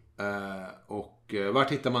 Och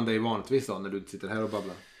vart hittar man dig vanligtvis då när du sitter här och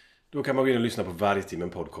babblar? Då kan man gå in och lyssna på Vargtimmen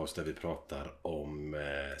podcast där vi pratar om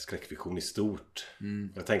skräckfiktion i stort.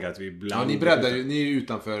 Jag tänker att vi ibland... Ja, ni breddar ju, ni är ju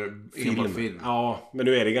utanför film. Ja, men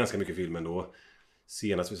nu är det ganska mycket film ändå.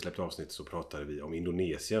 Senast vi släppte avsnitt så pratade vi om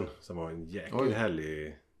Indonesien som var en jäkligt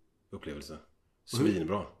härlig upplevelse.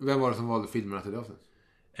 Svinbra. Vem var det som valde filmerna till det avsnitt?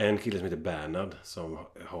 En kille som heter Bernard som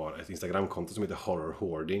har ett Instagramkonto som heter Horror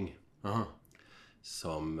Hoarding.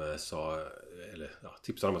 Som sa, eller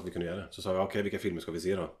tipsade om att vi kunde göra det. Så sa jag, okej, vilka filmer ska vi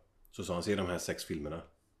se då? Så sa han, se de här 6 filmerna.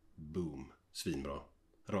 Boom, svinbra.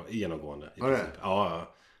 Genomgående i princip.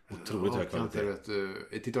 Ja, otroligt hög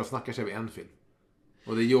kvalitet. Tittar och snackar sig vid en film.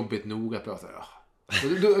 Och det är jobbigt nog att prata.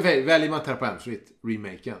 Då väljer man Terror på Elm Street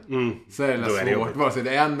remaken. Så är det svårt. Vare sig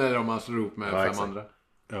det är en eller om man slår ihop med 5 andra.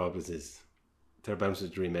 Ja, precis. Terror på Elm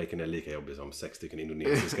Street remaken är lika jobbig som 6 stycken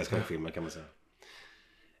indonesiska skräckfilmer kan man säga.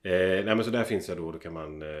 Nej men så där finns jag då kan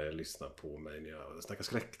man lyssna på mig när jag snackar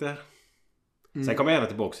skräck där. Sen kommer jag gärna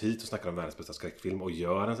tillbaka hit och snackar om världens bästa skräckfilm och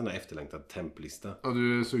gör en sån här efterlängtad templista. Ja,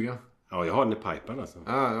 du är sugen? Ja, jag har den i pipen alltså.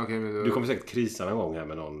 Okay, men du kommer säkert krisa någon gång här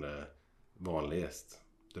med någon vanlig gäst.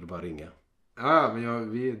 Då är det bara att ringa. Ja,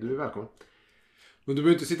 men du är välkommen. Men du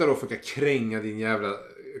behöver inte sitta då och försöka kränga din jävla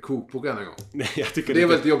kokbok en gång. Nej, jag tycker det är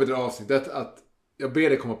väldigt jobbigt i det här avsnittet att jag ber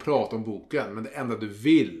dig komma och prata om boken, men det enda du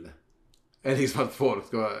vill är liksom att folk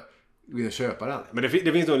ska vilja köpa den. Men det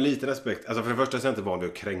finns nog en liten aspekt. Alltså för det första så är jag inte van vid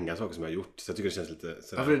att kränga saker som jag har gjort. Så jag tycker det känns lite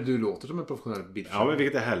sådär. Ja, för du låter som en professionell bildskärm. Ja, men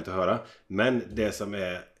vilket är härligt att höra. Men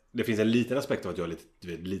det finns en liten aspekt av att jag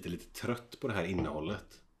är lite trött på det här innehållet.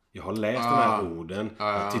 Jag har läst de här orden. Jag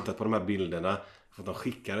har tittat på de här bilderna. Fått dem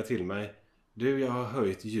skickade till mig. Du, jag har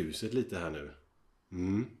höjt ljuset lite här nu.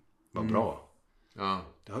 Vad bra. Ja.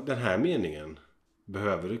 Den här meningen.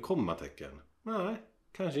 Behöver det kommatecken? Nej,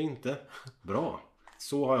 kanske inte. Bra.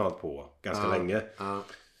 Så har jag hållit på ganska länge.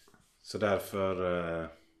 Så därför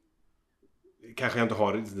kanske jag inte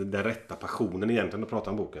har den rätta passionen egentligen att prata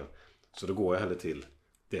om boken. Så då går jag hellre till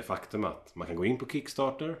det faktum att man kan gå in på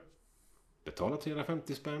Kickstarter, betala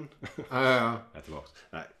 350 spänn. Jag är tillbaka.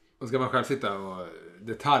 Nej. Och ska man själv sitta och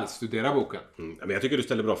detaljstudera boken? Men jag tycker du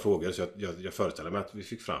ställer bra frågor, så jag föreställer mig att vi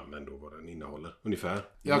fick fram ändå vad den innehåller. Ungefär.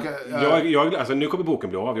 Alltså, nu kommer boken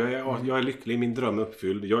bli av. Jag är lycklig, min dröm är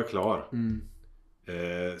uppfylld. Jag är klar.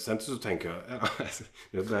 Sen så tänker jag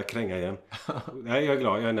jag börjar kränga igen. Nej, jag är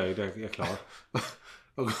glad, jag är nöjd, jag är klar.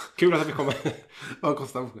 Kul att vi kommer. Vad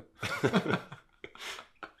kostar boken?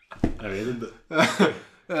 Jag vet inte.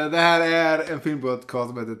 Det här är en filmpodcast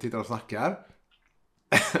som heter Tittar och snackar.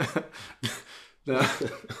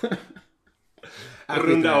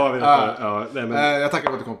 Runda av. Jag tackar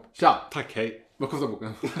för att du kom. Tja. Tack, hej. Vad kostar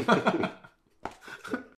boken?